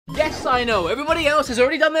Yes, I know, everybody else has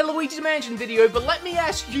already done their Luigi's Mansion video, but let me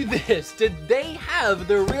ask you this. Did they have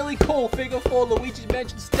the really cool Figure 4 Luigi's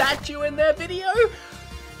Mansion statue in their video?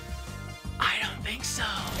 I don't think so.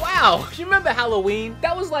 Wow, you remember Halloween?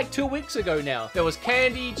 That was like 2 weeks ago now. There was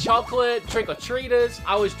candy, chocolate, trick-or-treaters.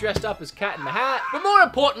 I was dressed up as Cat in the Hat. But more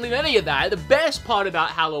importantly than any of that, the best part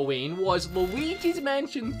about Halloween was Luigi's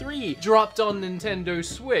Mansion 3 dropped on Nintendo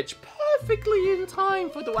Switch. Perfectly in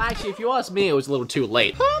time for the, actually, if you ask me, it was a little too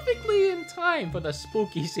late. Perfectly in time for the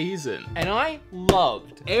spooky season. And I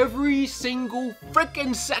loved every single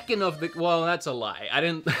freaking second of the, well, that's a lie. I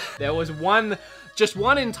didn't, there was just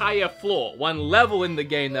one entire floor, one level in the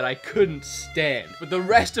game that I couldn't stand, but the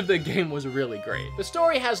rest of the game was really great. The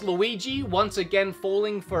story has Luigi once again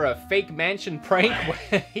falling for a fake mansion prank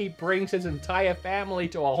where he brings his entire family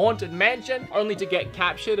to a haunted mansion only to get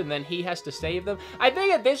captured and then he has to save them. I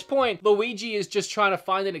think at this point, Luigi is just trying to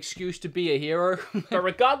find an excuse to be a hero. But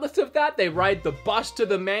regardless of that, they ride the bus to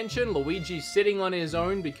the mansion. Luigi's sitting on his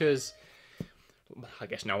own because I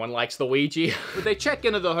guess no one likes Luigi. But they check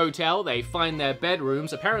into the hotel, they find their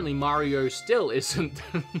bedrooms. Apparently Mario still isn't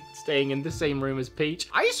staying in the same room as Peach.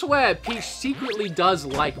 I swear Peach secretly does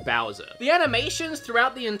like Bowser. The animations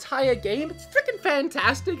throughout the entire game, it's freaking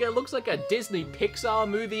fantastic. It looks like a Disney Pixar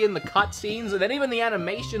movie in the cutscenes, and then even the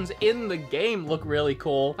animations in the game look really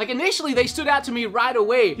cool. Like initially they stood out to me right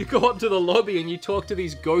away. You go up to the lobby and you talk to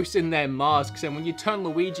these ghosts in their masks, and when you turn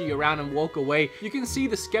Luigi around and walk away, you can see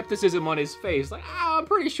the skepticism on his face. Like, I'm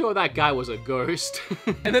pretty sure that guy was a ghost.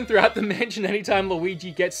 And then throughout the mansion, anytime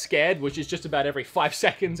Luigi gets scared, which is just about every 5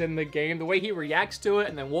 seconds in the game, the way he reacts to it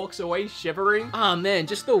and then walks away shivering. Oh man,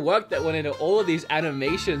 just the work that went into all of these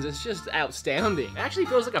animations is just outstanding. It actually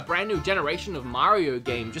feels like a brand new generation of Mario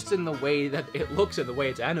game, just in the way that it looks and the way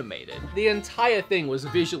it's animated. The entire thing was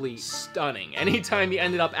visually stunning. Anytime you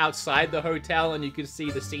ended up outside the hotel and you could see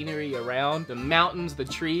the scenery around, the mountains, the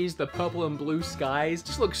trees, the purple and blue skies,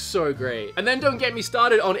 just looks so great. And then don't get me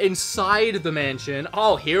started on inside the mansion.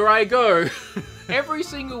 Oh, here I go. Every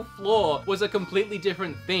single floor was a completely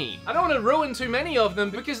different theme. I don't want to ruin too many of them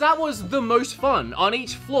because that was the most fun. On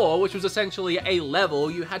each floor, which was essentially a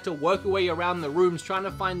level, you had to work your way around the rooms trying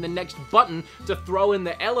to find the next button to throw in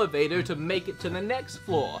the elevator to make it to the next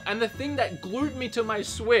floor. And the thing that glued me to my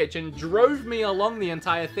Switch and drove me along the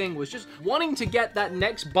entire thing was just wanting to get that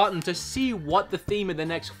next button to see what the theme of the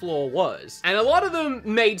next floor was. And a lot of them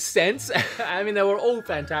made sense. I mean, they were all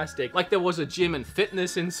fantastic. Like there was a gym and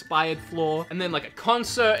fitness inspired floor, and then like a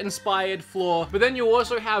concert inspired floor, but then you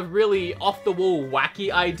also have really off the wall wacky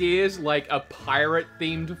ideas like a pirate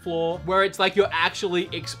themed floor where it's like you're actually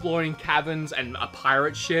exploring caverns and a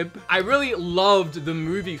pirate ship. I really loved the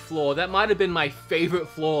movie floor. That might have been my favorite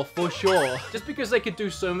floor for sure, just because they could do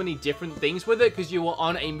so many different things with it because you were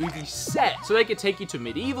on a movie set, so they could take you to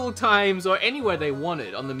medieval times or anywhere they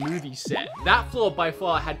wanted on the movie set. That floor by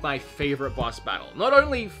far had my favorite boss battle, not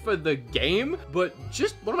only for the game but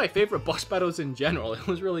just one of my favorite boss battles in general. It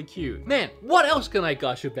was really cute. Man, what else can I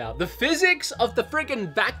gush about? The physics of the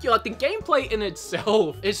freaking vacuum, like the gameplay in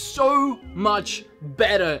itself is so much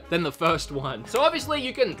better than the first one. So obviously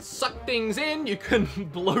you can suck things in, you can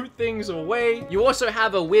blow things away. You also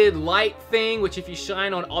have a weird light thing, which if you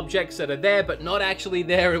shine on objects that are there but not actually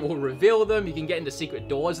there, it will reveal them. You can get into secret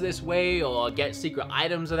doors this way or get secret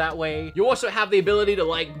items that way. You also have the ability to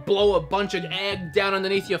like blow a bunch of air down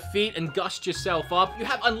underneath your feet and gust yourself up. You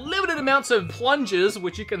have unlimited amounts of plunges,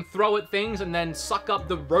 which you can throw at things and then suck up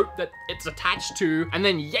the rope that it's attached to and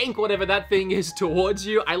then yank whatever that thing is towards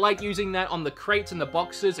you. I like using that on the crates and the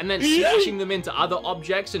boxes and then smashing them into other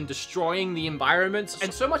objects and destroying the environments.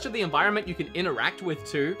 And so much of the environment you can interact with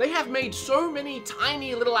too. They have made so many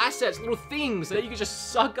tiny little assets, little things that you can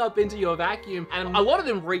just suck up into your vacuum, and a lot of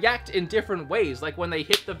them react in different ways, like when they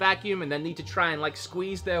hit the vacuum and then need to try and like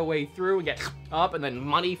squeeze their way through and get up and then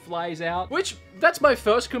money flies out, which that's my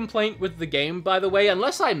first complaint with the game, by the way.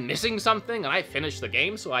 Unless I'm missing something, and I finished the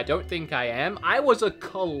game, so I don't think I am. I was a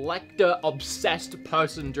collector-obsessed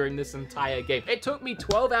person during this entire game. It took me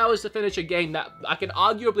 12 hours to finish a game that I could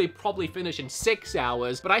arguably probably finish in 6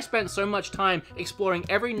 hours, but I spent so much time exploring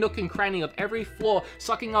every nook and cranny of every floor,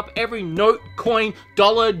 sucking up every note, coin,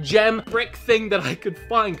 dollar, gem, brick thing that I could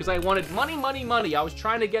find, because I wanted money, money, money. I was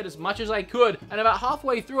trying to get as much as I could, and about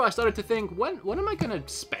halfway through, I started to think, when am I gonna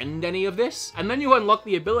spend any of this? And then you unlock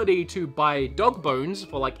the ability to buy dog bones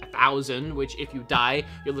for like 1,000, which if you die,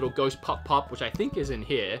 your little ghost pop, which I think is in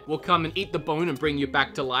here, will come and eat the bone and bring you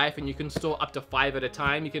back to life, and you can store up to 5 at a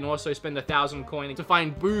time. You can also spend 1,000 coins to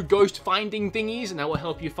find boo ghost finding thingies, and that will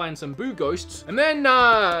help you find some boo ghosts. And then,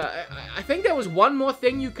 I think there was one more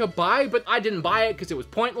thing you could buy, but I didn't buy it because it was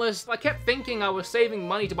pointless. I kept thinking I was saving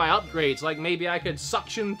money to buy upgrades, like maybe I could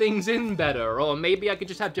suction things in better, or maybe I could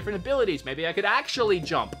just have different abilities. Maybe I could actually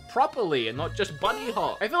jump properly and not just bunny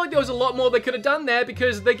hop. I feel like there was a lot more they could have done there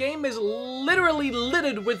because the game is literally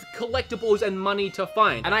littered with collectibles and money to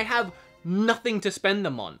find, and I have nothing to spend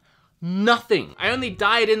them on. Nothing. I only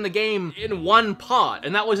died in the game in one part,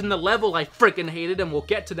 and that was in the level I freaking hated, and we'll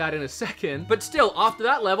get to that in a second. But still, after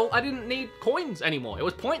that level, I didn't need coins anymore. It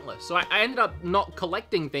was pointless. So I ended up not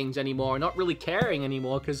collecting things anymore, not really caring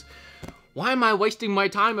anymore, because why am I wasting my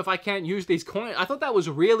time if I can't use these coins? I thought that was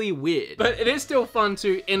really weird. But it is still fun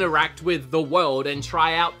to interact with the world and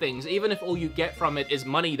try out things, even if all you get from it is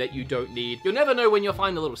money that you don't need. You'll never know when you'll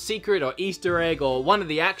find a little secret or Easter egg or one of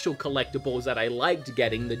the actual collectibles that I liked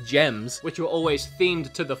getting, the gems, which were always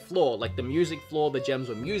themed to the floor, like the music floor, the gems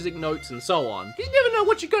were music notes and so on. You never know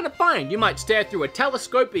what you're gonna find. You might stare through a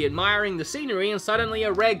telescope, be admiring the scenery, and suddenly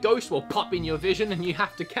a rare ghost will pop in your vision and you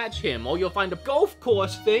have to catch him. Or you'll find a golf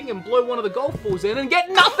course thing and blow one of the golf balls in and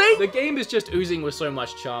get nothing! The game is just oozing with so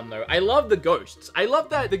much charm though. I love the ghosts. I love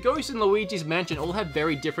that the ghosts in Luigi's Mansion all have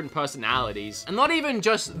very different personalities. And not even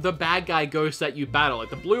just the bad guy ghosts that you battle.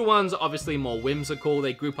 Like the blue ones are obviously more whimsical.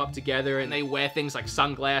 They group up together and they wear things like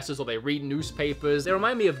sunglasses or they read newspapers. They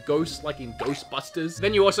remind me of ghosts like in Ghostbusters.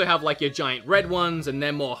 Then you also have like your giant red ones and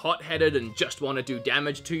they're more hot-headed and just want to do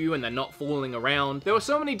damage to you and they're not fooling around. There were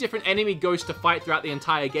so many different enemy ghosts to fight throughout the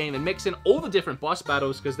entire game and mix in all the different boss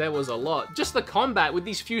battles because there was a lot. Just the combat with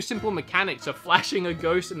these few simple mechanics of flashing a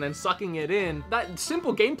ghost and then sucking it in, that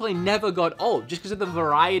simple gameplay never got old just because of the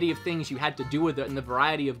variety of things you had to do with it and the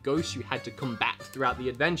variety of ghosts you had to combat throughout the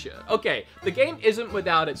adventure. Okay, the game isn't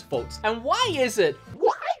without its faults. And why is it?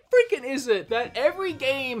 Why freaking is it that every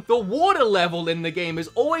game, the water level in the game is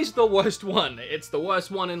always the worst one? It's the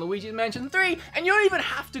worst one in Luigi's Mansion 3, and you don't even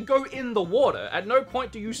have to go in the water. At no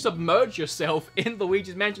point do you submerge yourself in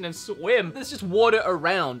Luigi's Mansion and swim. There's just water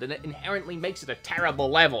around, and it inherently makes it a terrible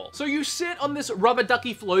level. So you sit on this rubber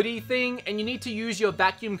ducky floaty thing, and you need to use your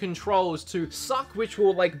vacuum controls to suck, which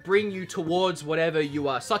will like bring you towards whatever you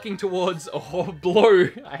are sucking towards, or blow.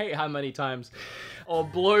 I hate how many times. Or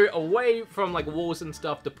blow away from like walls and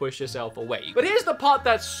stuff to push yourself away. But here's the part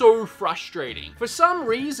that's so frustrating. For some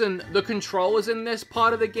reason, the controllers in this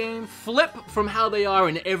part of the game flip from how they are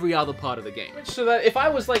in every other part of the game. So that if I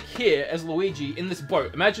was like here as Luigi in this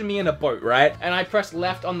boat, imagine me in a boat, right? And I press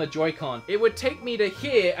left on the Joy-Con, it would take me to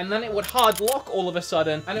here and then it would hard lock all of a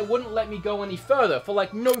sudden and it wouldn't let me go any further for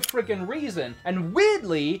like no friggin' reason. And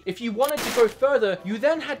weirdly, if you wanted to go further, you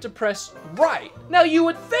then had to press right. Now you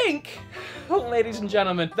would think, ladies and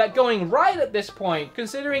gentlemen, that going right at this point,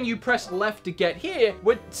 considering you pressed left to get here,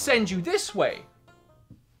 would send you this way.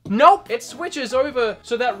 Nope, it switches over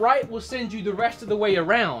so that right will send you the rest of the way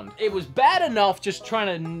around. It was bad enough just trying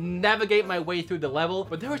to navigate my way through the level,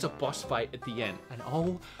 but there is a boss fight at the end, and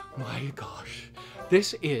oh my gosh,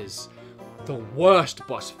 this is the worst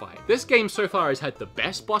boss fight. This game so far has had the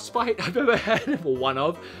best boss fight I've ever had, or one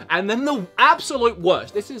of, and then the absolute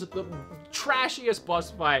worst. This is the trashiest boss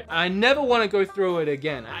fight. I never want to go through it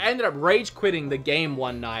again. I ended up rage quitting the game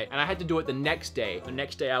one night, and I had to do it the next day. The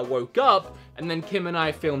next day I woke up, and then Kim and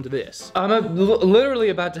I filmed this. I'm literally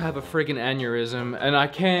about to have a friggin' aneurysm, and I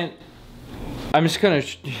can't... I'm just gonna...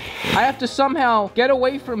 I have to somehow get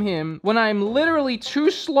away from him when I'm literally too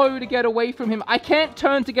slow to get away from him. I can't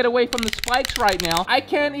turn to get away from the spikes right now. I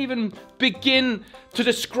can't even begin to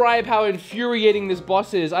describe how infuriating this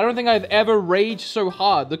boss is. I don't think I've ever raged so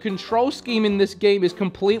hard. The control scheme in this game is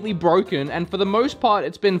completely broken, and for the most part,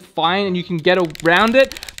 it's been fine and you can get around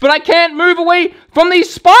it, but I can't move away from these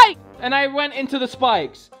spikes! And I went into the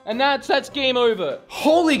spikes. And that's game over.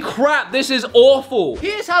 Holy crap, this is awful.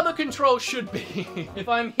 Here's how the control should be. If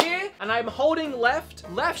I'm here and I'm holding left,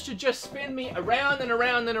 left should just spin me around and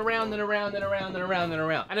around and around and around and around and around and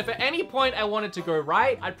around. And if at any point I wanted to go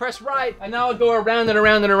right, I'd press right and now I'd go around and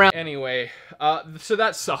around and around. Anyway, so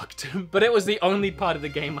that sucked. But it was the only part of the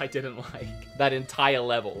game I didn't like. That entire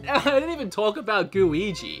level. I didn't even talk about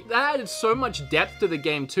Luigi. That added so much depth to the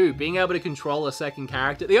game too, being able to control a second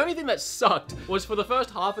character. The only thing that sucked was for the first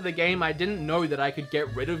half of the game, I didn't know that I could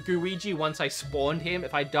get rid of Luigi once I spawned him.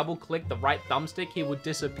 If I double clicked the right thumbstick, he would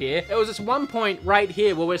disappear. There was this one point right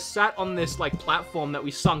here where we're sat on this like platform that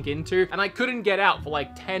we sunk into, and I couldn't get out for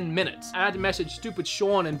like 10 minutes. I had to message stupid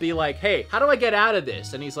Sean and be like, hey, how do I get out of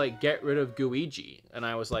this? And he's like, get rid of Luigi. And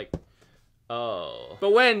I was like, Oh.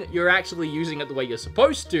 But when you're actually using it the way you're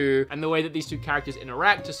supposed to, and the way that these two characters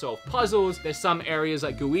interact to solve puzzles, there's some areas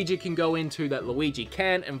that Luigi can go into that Luigi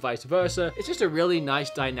can, and vice versa. It's just a really nice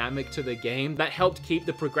dynamic to the game that helped keep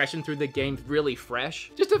the progression through the game really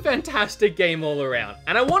fresh. Just a fantastic game all around.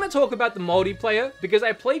 And I want to talk about the multiplayer because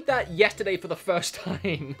I played that yesterday for the first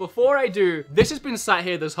time. Before I do, this has been sat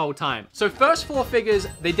here this whole time. So First Four Figures,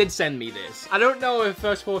 they did send me this. I don't know if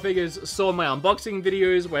First Four Figures saw my unboxing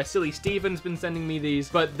videos where Silly Steven's been sending me these,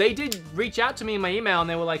 but they did reach out to me in my email and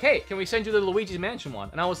they were like, hey, can we send you the Luigi's Mansion one?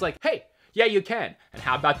 And I was like, hey, yeah, you can. And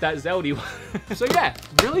how about that Zelda one? So yeah,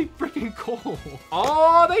 really freaking cool.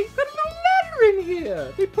 Oh, they put a little letter in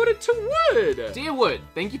here. They put it to Wood. Dear Wood,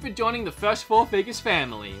 thank you for joining the First Four Figures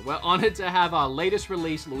family. We're honored to have our latest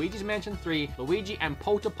release, Luigi's Mansion 3, Luigi and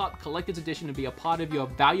Polterpup Collector's Edition, to be a part of your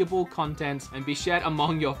valuable content and be shared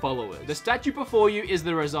among your followers. The statue before you is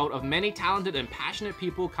the result of many talented and passionate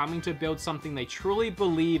people coming to build something they truly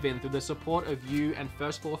believe in through the support of you and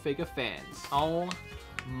First Four Figure fans. Oh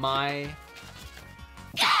my...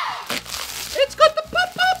 It's got the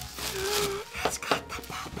pop-up! It's got the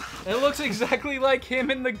pop-up! It looks exactly like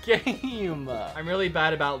him in the game. I'm really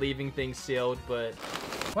bad about leaving things sealed, but...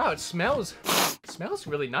 Wow, it smells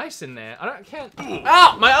really nice in there. I can't...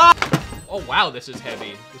 Ow! My eye! Oh wow, this is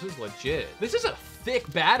heavy. This is legit. This is a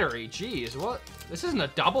thick battery, jeez. What? This isn't a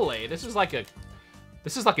double A. This is like an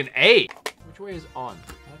A. Which way is on?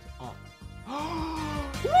 That's on.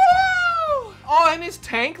 Woo! Oh, and his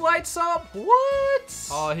tank lights up. What?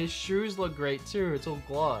 Oh, his shoes look great too. It's all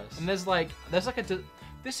gloss. And there's like a,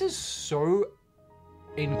 this is so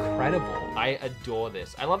incredible. I adore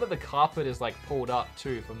this. I love that the carpet is like pulled up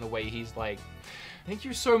too from the way he's like, thank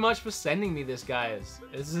you so much for sending me this, guys.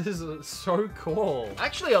 This is so cool.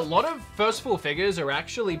 Actually, a lot of First Four Figures are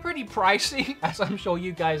actually pretty pricey, as I'm sure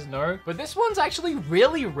you guys know. But this one's actually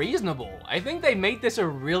really reasonable. I think they made this a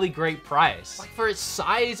really great price. Like for its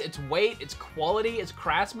size, its weight, its quality, its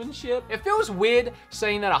craftsmanship. It feels weird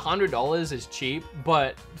saying that $100 is cheap,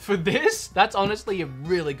 but for this, that's honestly a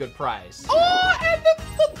really good price. Oh, and the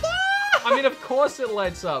I mean, of course it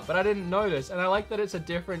lights up, but I didn't notice. And I like that it's a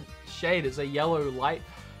different shade. It's a yellow light.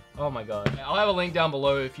 Oh my God. I'll have a link down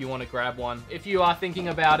below if you want to grab one. If you are thinking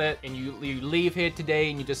about it and you leave here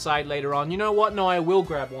today and you decide later on, you know what? No, I will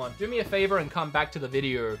grab one. Do me a favor and come back to the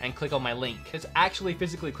video and click on my link. It's actually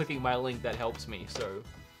physically clicking my link that helps me, so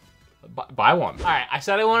buy one. All right, I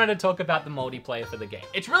said I wanted to talk about the multiplayer for the game.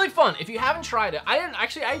 It's really fun. If you haven't tried it, I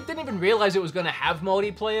didn't even realize it was gonna have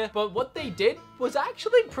multiplayer, but what they did was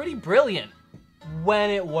actually pretty brilliant. When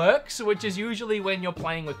it works, which is usually when you're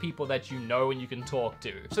playing with people that you know and you can talk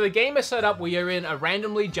to. So the game is set up where you're in a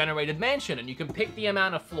randomly generated mansion and you can pick the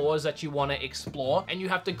amount of floors that you want to explore, and you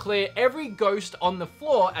have to clear every ghost on the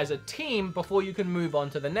floor as a team before you can move on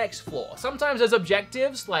to the next floor. Sometimes there's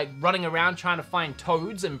objectives like running around trying to find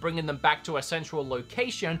toads and bringing them back to a central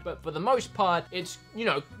location, but for the most part, it's, you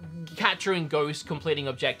know, capturing ghosts, completing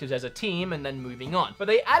objectives as a team, and then moving on. But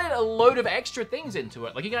they added a load of extra things into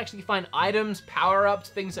it. Like you can actually find items, power-ups,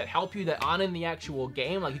 things that help you that aren't in the actual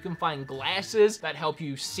game. Like you can find glasses that help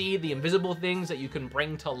you see the invisible things that you can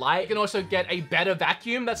bring to light. You can also get a better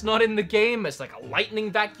vacuum that's not in the game. It's like a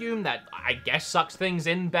lightning vacuum that I guess sucks things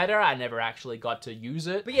in better. I never actually got to use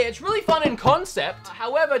it. But yeah, it's really fun in concept.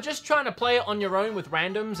 However, just trying to play it on your own with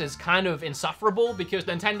randoms is kind of insufferable because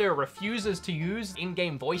Nintendo refuses to use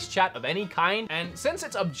in-game voice chat of any kind. And since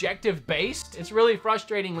it's objective-based, it's really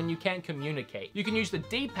frustrating when you can't communicate. You can use the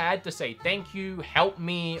D-pad to say thank you, help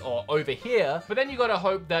me, or over here, but then you gotta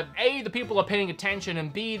hope that A, the people are paying attention,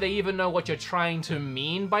 and B, they even know what you're trying to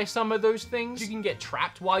mean by some of those things. You can get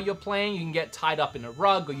trapped while you're playing, you can get tied up in a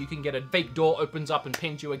rug, or you can get a fake door opens up and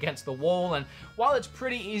pins you against the wall, and while it's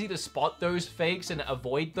pretty easy to spot those fakes and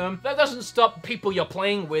avoid them, that doesn't stop people you're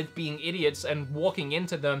playing with being idiots and walking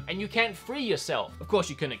into them, and you can't free yourself. Of course,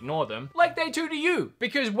 you can ignore them, like they do to you,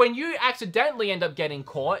 because when you accidentally end up getting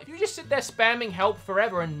caught, if you just sit there spamming help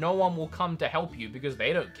forever and no one will come to help you because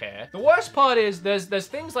they don't care. The worst part is there's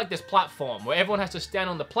things like this platform where everyone has to stand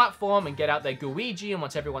on the platform and get out their Luigi, and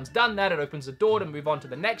once everyone's done that, it opens the door to move on to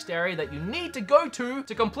the next area that you need to go to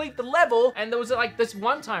complete the level. And there was like this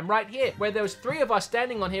one time right here where there was 3 of us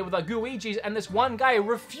standing on here with our Luigis, and this one guy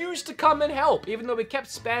refused to come and help. Even though we kept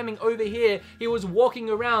spamming over here, he was walking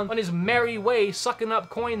around on his merry way, sucking up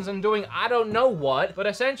coins and doing I don't know what, but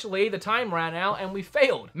essentially the time ran out and we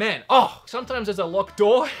failed. Man, oh, sometimes there's a locked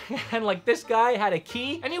door and like this guy had a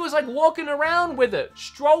key and he was like walking around with it,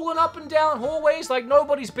 strolling up and down hallways like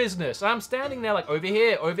nobody's business. I'm standing there like over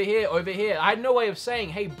here, over here, over here. I had no way of saying,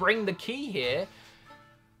 hey, bring the key here.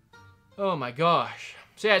 Oh my gosh.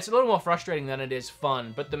 So yeah, it's a little more frustrating than it is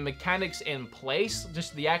fun, but the mechanics in place,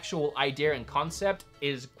 just the actual idea and concept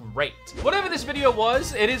is great. Whatever this video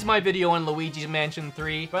was, it is my video on Luigi's Mansion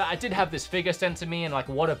 3, but I did have this figure sent to me, and like,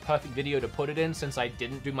 what a perfect video to put it in since I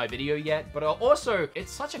didn't do my video yet. But also,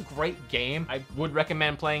 it's such a great game. I would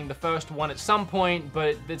recommend playing the first one at some point,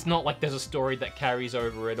 but it's not like there's a story that carries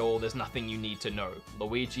over at all. There's nothing you need to know.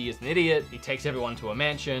 Luigi is an idiot. He takes everyone to a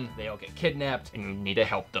mansion. They all get kidnapped, and you need to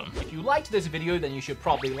help them. If you liked this video, then you should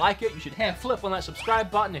probably like it. You should flip on that subscribe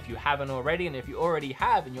button if you haven't already, and if you already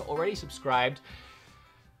have and you're already subscribed,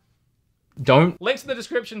 don't. Links in the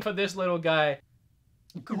description for this little guy.